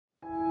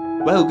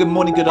Well, good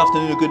morning, good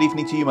afternoon, or good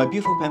evening to you, my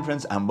beautiful pen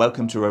friends, and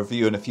welcome to a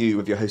review and a few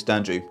with your host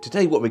Andrew.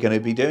 Today what we're going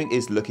to be doing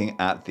is looking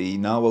at the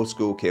Narwhal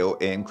Schuylkill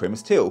in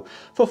Chromis Teal.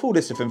 For a full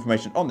list of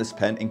information on this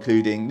pen,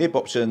 including nib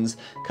options,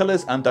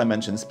 colours and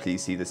dimensions,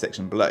 please see the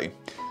section below.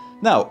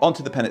 Now,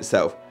 onto the pen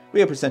itself.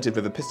 We are presented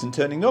with a piston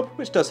turning knob,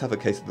 which does have a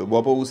case of the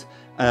wobbles.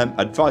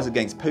 Advise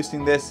against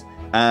posting this,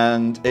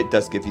 and it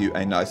does give you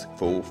a nice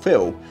full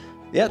fill.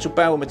 The actual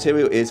barrel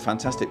material is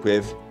fantastic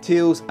with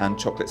teals and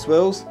chocolate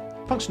swirls,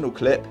 functional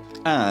clip,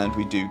 and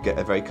we do get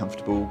a very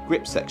comfortable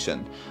grip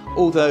section.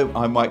 Although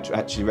I might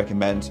actually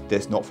recommend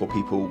this not for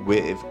people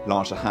with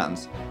larger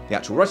hands. The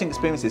actual writing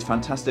experience is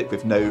fantastic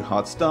with no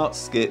hard starts,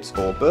 skips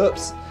or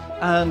burps,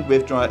 and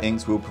with drier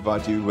inks will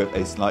provide you with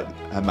a slight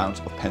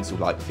amount of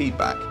pencil-like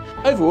feedback.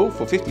 Overall,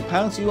 for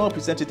 £50 you are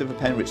presented with a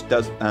pen which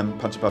does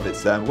punch above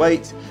its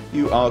weight.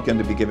 You are going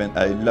to be given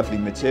a lovely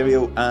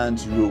material and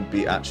you will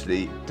be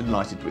actually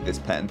delighted with this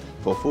pen.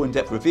 For a full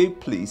in-depth review,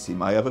 please see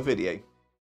my other video.